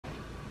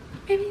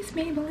Maybe it's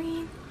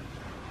Maybelline.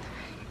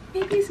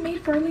 Maybe it's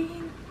made for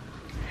lean.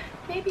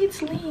 Maybe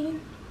it's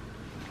lean.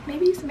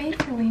 Maybe it's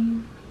made for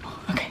lean.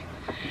 Okay.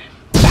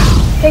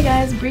 Hey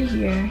guys, Bree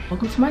here.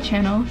 Welcome to my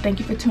channel. Thank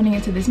you for tuning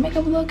into this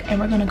makeup look, and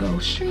we're gonna go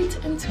straight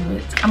into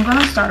it. I'm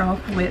gonna start off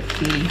with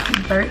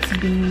the Burt's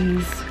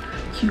Bees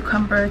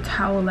Cucumber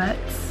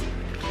Towelettes.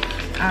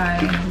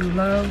 I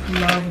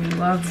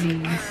love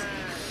these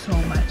so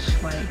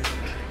much. Like,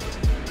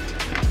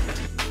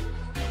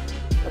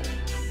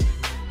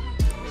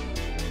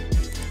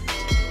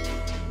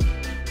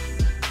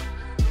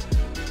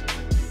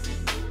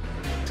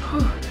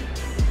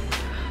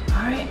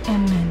 alright,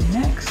 and then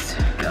next,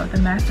 the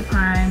Master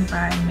Prime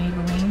by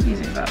Maybelline.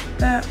 These are about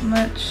that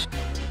much.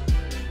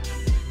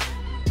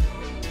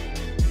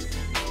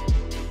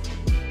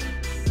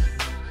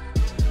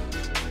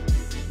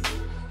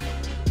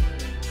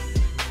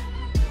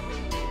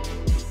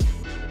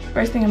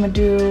 First thing I'm gonna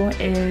do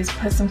is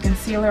put some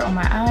concealer on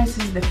my eyes.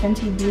 This is the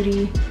Fenty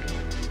Beauty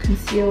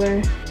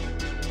concealer.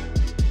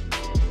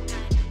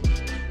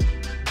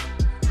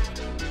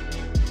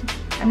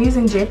 I'm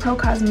using J Pro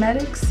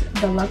Cosmetics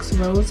Deluxe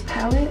Rose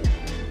palette.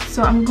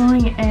 So I'm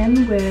going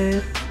in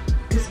with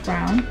this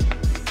brown.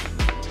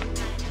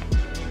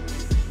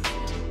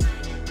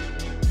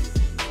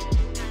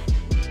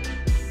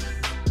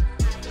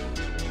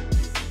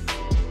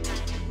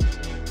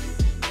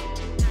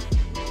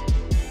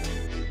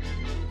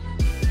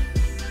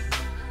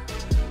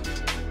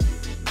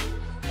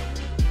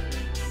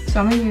 So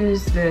I'm gonna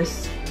use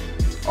this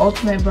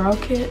Ultimate Brow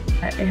Kit.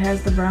 It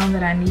has the brown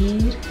that I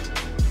need.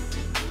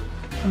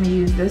 I'm gonna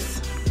use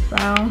this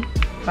brown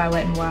by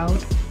Wet n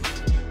Wild.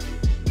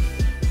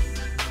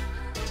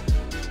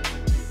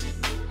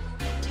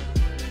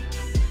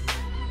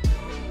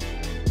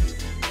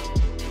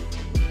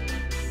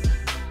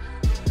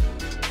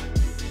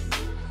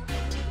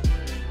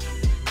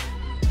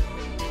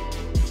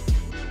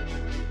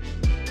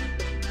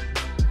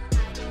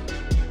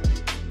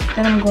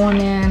 Then I'm going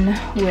in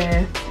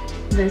with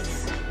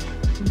this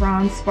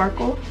Bronze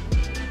Sparkle.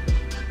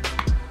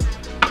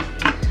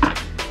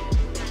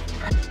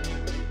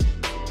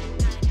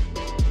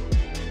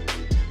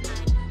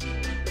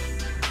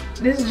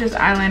 This is just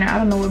eyeliner. I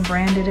don't know what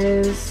brand it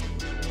is.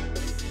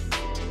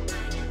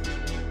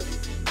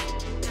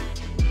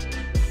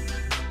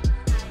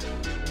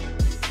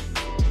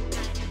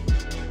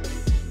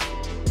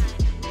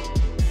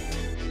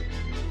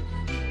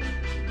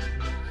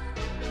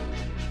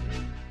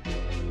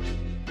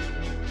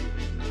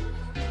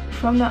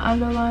 From the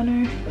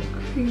underliner,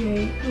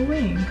 create a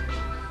wing.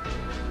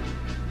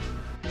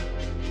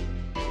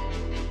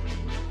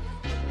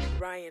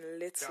 Ryan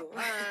Little.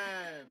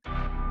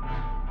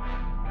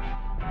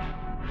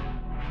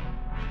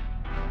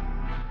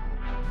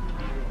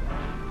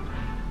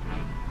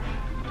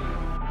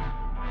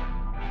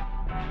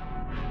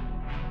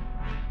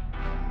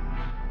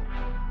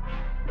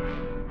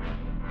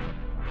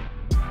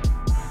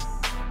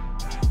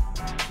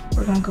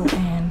 We're gonna go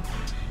in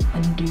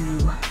and do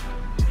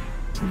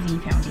the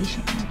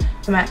foundation.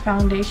 The matte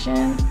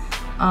foundation.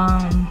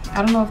 I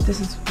don't know if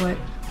this is what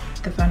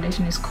the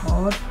foundation is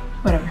called.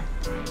 Whatever.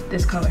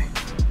 This color.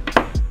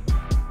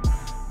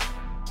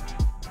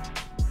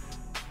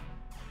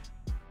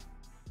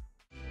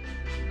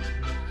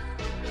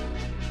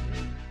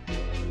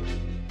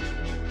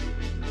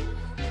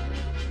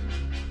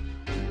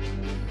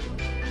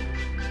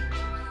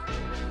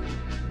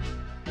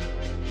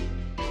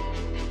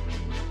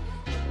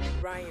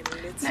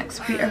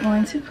 Next, we are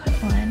going to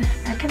put on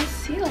our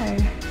concealer.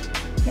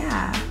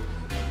 Yeah.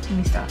 Let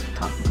me stop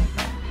talking like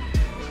that.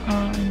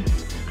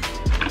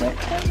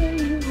 Wherever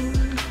you are,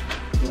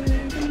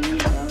 wherever you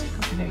go.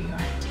 Okay, there you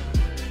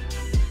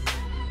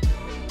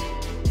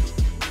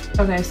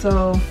are. Okay,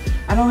 so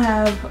I don't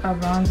have a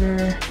bronzer,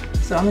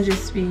 so I'm gonna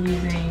just be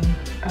using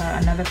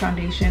another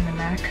foundation, the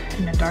MAC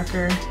in a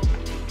darker,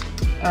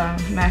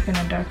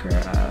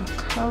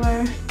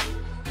 color.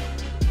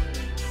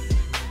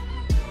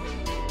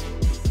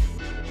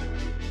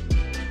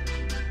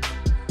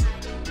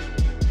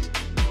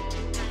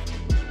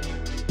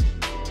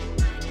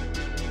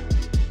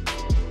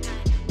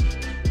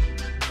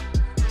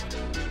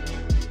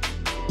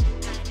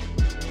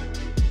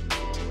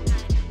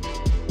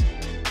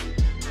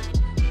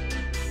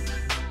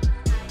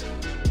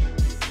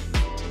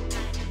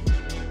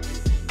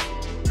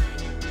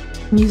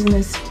 I'm using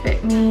this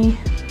Fit Me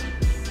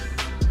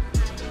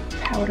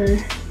powder,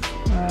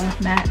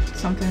 matte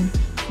something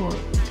for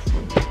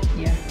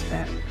yeah,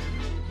 that.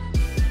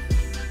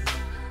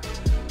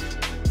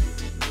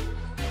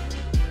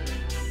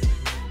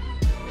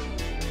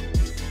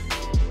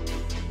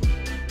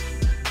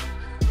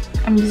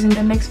 I'm using the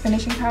NYX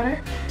Finishing Powder.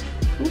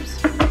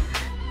 Oops.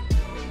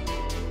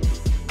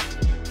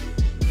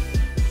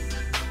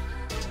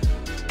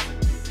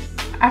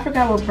 I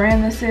forgot what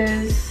brand this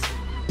is.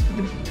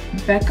 The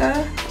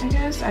Becca, I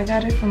guess. I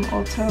got it from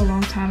Ulta a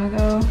long time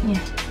ago. Yeah.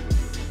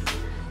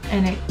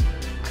 And it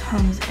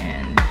comes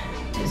in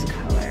this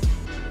color.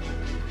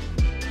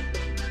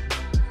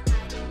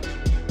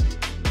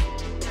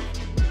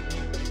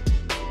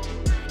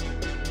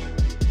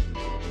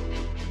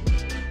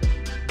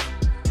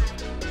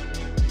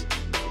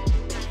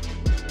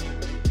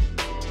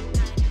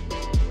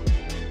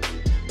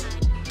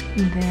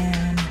 And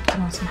then put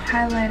on some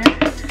highlighter.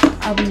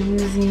 I'll be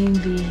using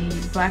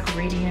the Black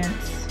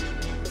Radiance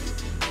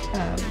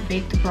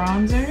Baked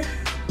Bronzer.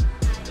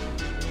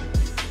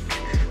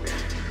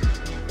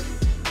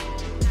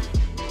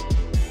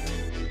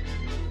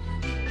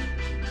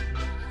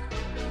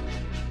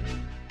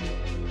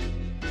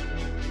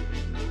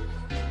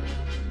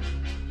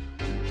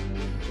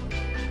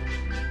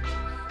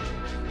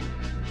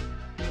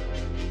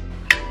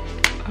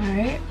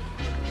 Alright,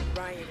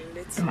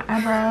 for my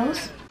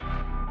eyebrows.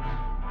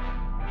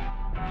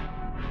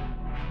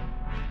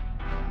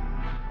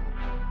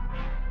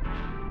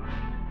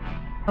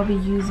 I'll be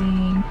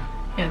using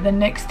the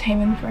NYX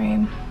Tame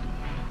frame.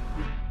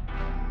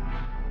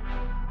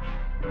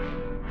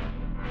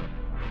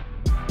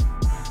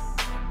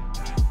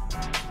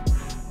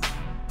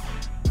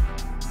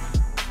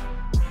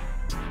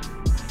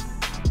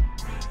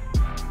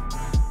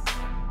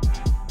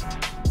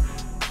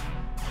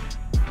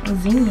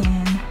 Zoom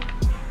in.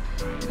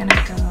 We're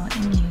gonna go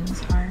and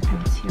use our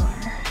concealer.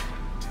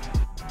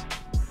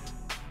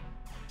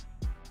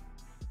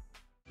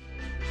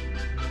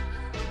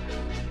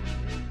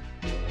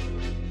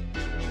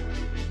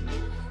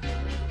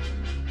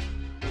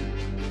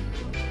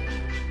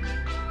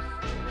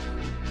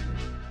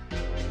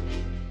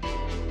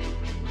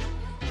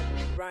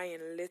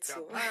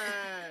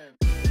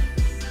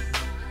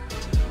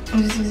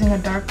 I'm just using a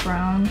dark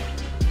brown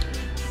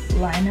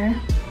liner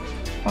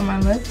on my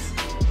lips.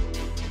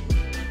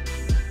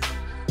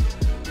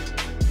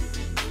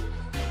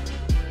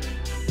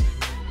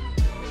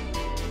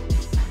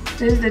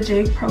 This is the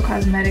J Pro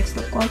Cosmetics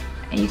lip gloss,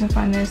 and you can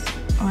find this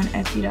on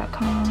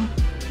Etsy.com.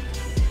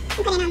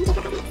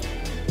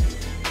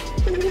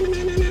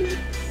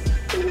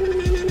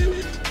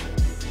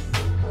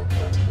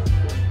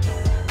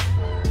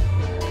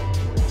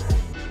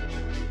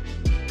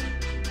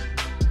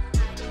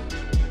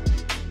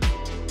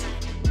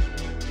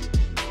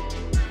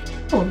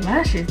 Oh,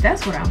 lashes,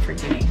 that's what I'm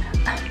forgetting.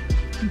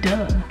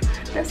 Duh.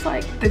 That's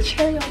like the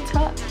cherry on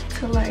top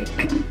to like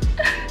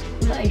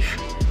life.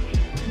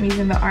 I'm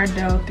using the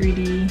Ardell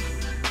 3D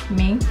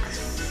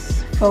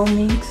Minks, Faux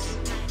Minks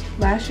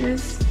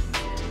lashes,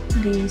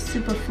 the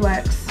Super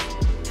Flex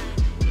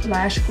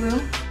lash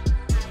glue.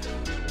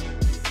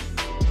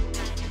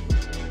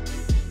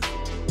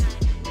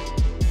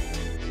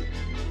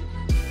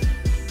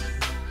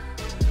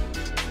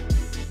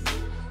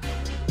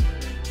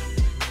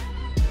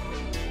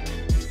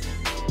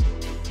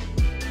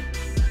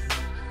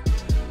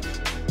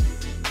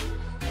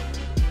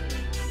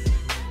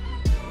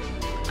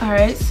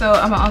 Alright, so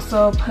I'm gonna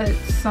also put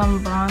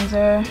some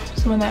bronzer,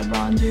 some of that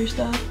bronzer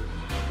stuff.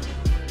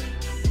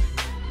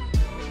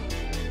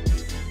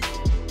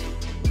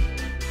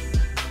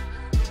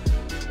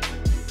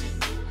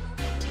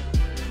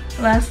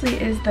 Lastly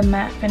is the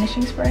matte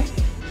finishing spray.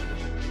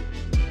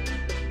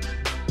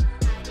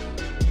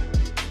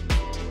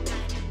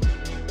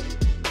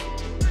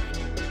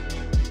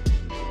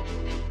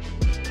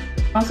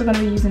 I'm also going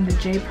to be using the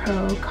J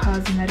Pro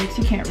Cosmetics.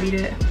 You can't read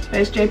it, but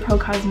it's J Pro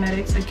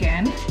Cosmetics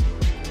again.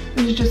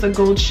 This is just a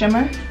gold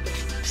shimmer.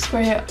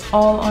 Spray it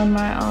all on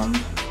my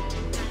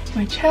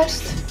my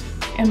chest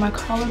and my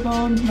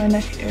collarbone, my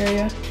neck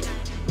area.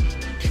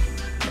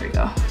 There we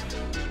go.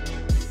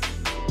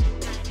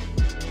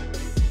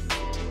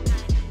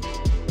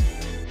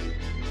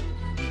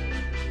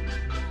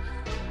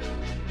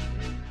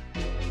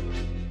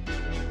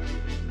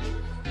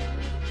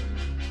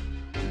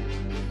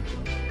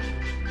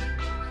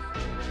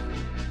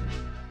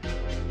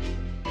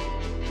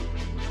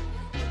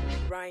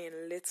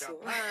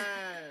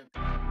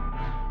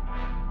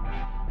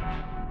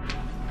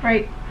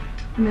 Right,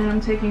 and then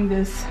I'm taking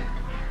this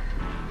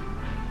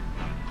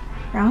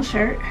brown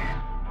shirt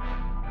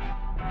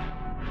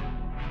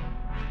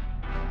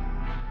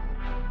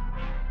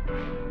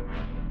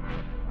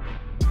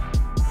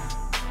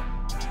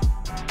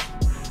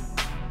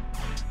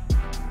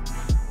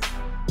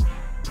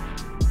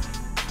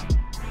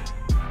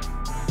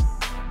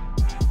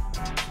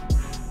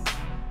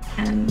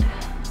and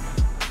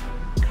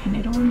pin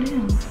it on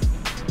down.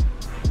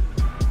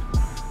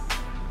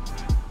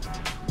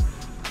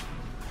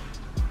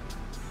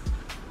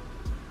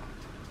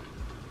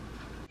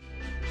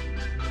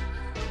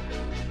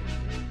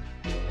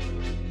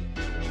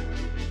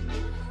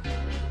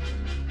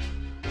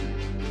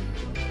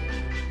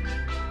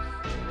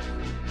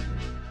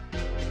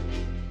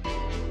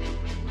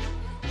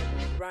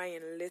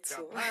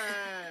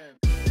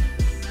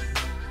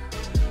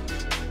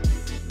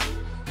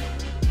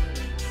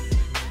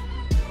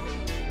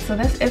 So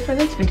that's it for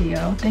this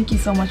video. Thank you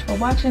so much for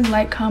watching.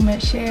 Like,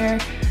 comment, share,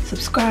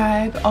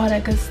 subscribe, all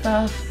that good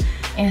stuff,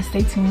 and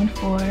stay tuned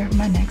for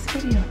my next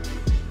video.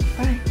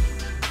 Bye.